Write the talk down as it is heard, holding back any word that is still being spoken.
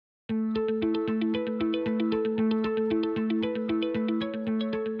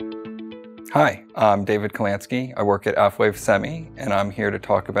Hi, I'm David Kulansky. I work at Alphawave Semi, and I'm here to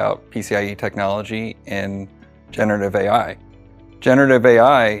talk about PCIe technology in generative AI. Generative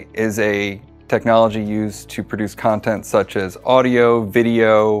AI is a technology used to produce content such as audio,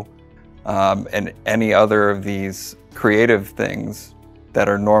 video, and any other of these creative things that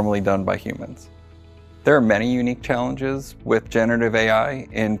are normally done by humans. There are many unique challenges with generative AI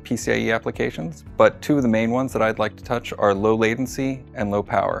in PCIe applications, but two of the main ones that I'd like to touch are low latency and low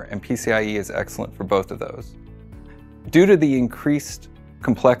power, and PCIe is excellent for both of those. Due to the increased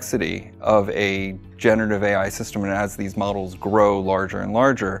complexity of a generative AI system, and as these models grow larger and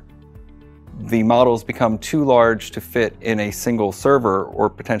larger, the models become too large to fit in a single server or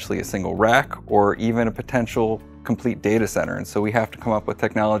potentially a single rack or even a potential complete data center. And so we have to come up with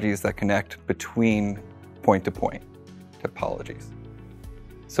technologies that connect between point-to-point topologies.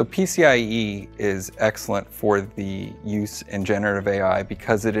 So PCIe is excellent for the use in generative AI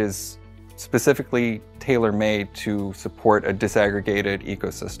because it is specifically tailor-made to support a disaggregated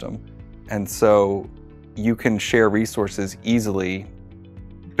ecosystem. And so you can share resources easily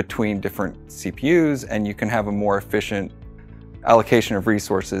between different CPUs, and you can have a more efficient allocation of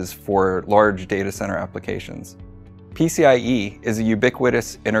resources for large data center applications. PCIe is a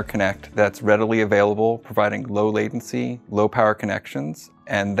ubiquitous interconnect that's readily available, providing low latency, low power connections,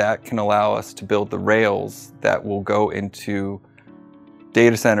 and that can allow us to build the rails that will go into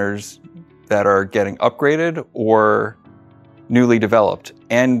data centers that are getting upgraded or newly developed.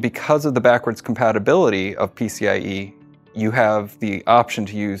 And because of the backwards compatibility of PCIe, you have the option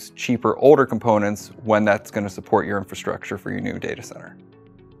to use cheaper, older components when that's going to support your infrastructure for your new data center.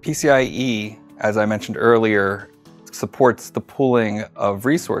 PCIe, as I mentioned earlier, supports the pooling of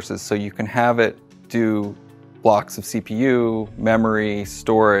resources, so you can have it do blocks of CPU, memory,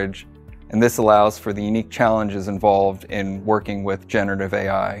 storage, and this allows for the unique challenges involved in working with generative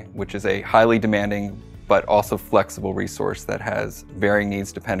AI, which is a highly demanding but also flexible resource that has varying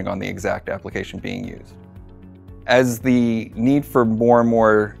needs depending on the exact application being used. As the need for more and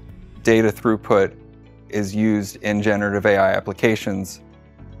more data throughput is used in generative AI applications,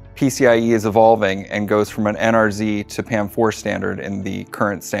 PCIe is evolving and goes from an NRZ to PAM4 standard in the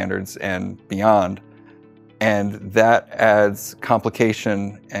current standards and beyond. And that adds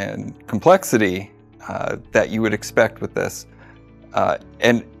complication and complexity that you would expect with this.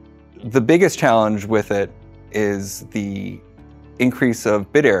 And the biggest challenge with it is the increase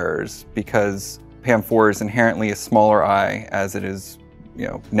of bit errors, because PAM4 is inherently a smaller eye, as it is,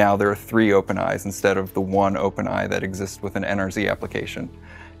 now there are 3 open eyes instead of the 1 open eye that exists with an NRZ application.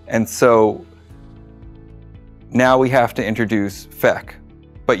 And so now we have to introduce FEC,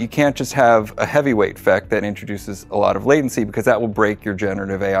 but you can't just have a heavyweight FEC that introduces a lot of latency, because that will break your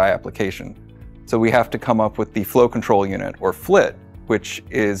generative AI application. So we have to come up with the flow control unit, or FLIT, which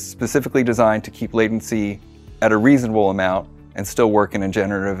is specifically designed to keep latency at a reasonable amount and still work in a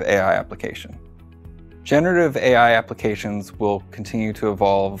generative AI application. Generative AI applications will continue to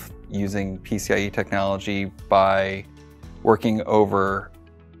evolve using PCIe technology by working over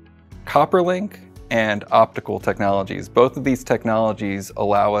copper link and optical technologies. Both of these technologies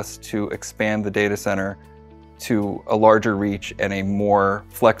allow us to expand the data center to a larger reach and a more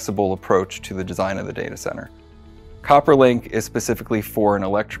flexible approach to the design of the data center. Copper link is specifically for an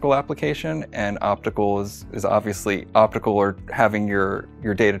electrical application, and optical is obviously optical, or having your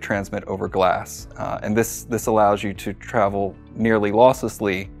data transmit over glass. And this allows you to travel nearly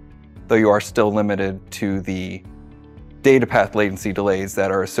losslessly, though you are still limited to the data path latency delays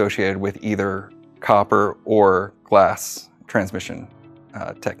that are associated with either copper or glass transmission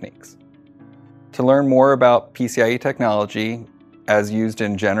techniques. To learn more about PCIe technology as used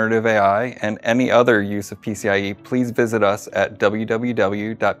in generative AI and any other use of PCIe, please visit us at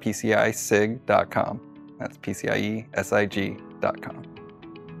www.PCI-SIG.com. That's PCIE-SIG.com.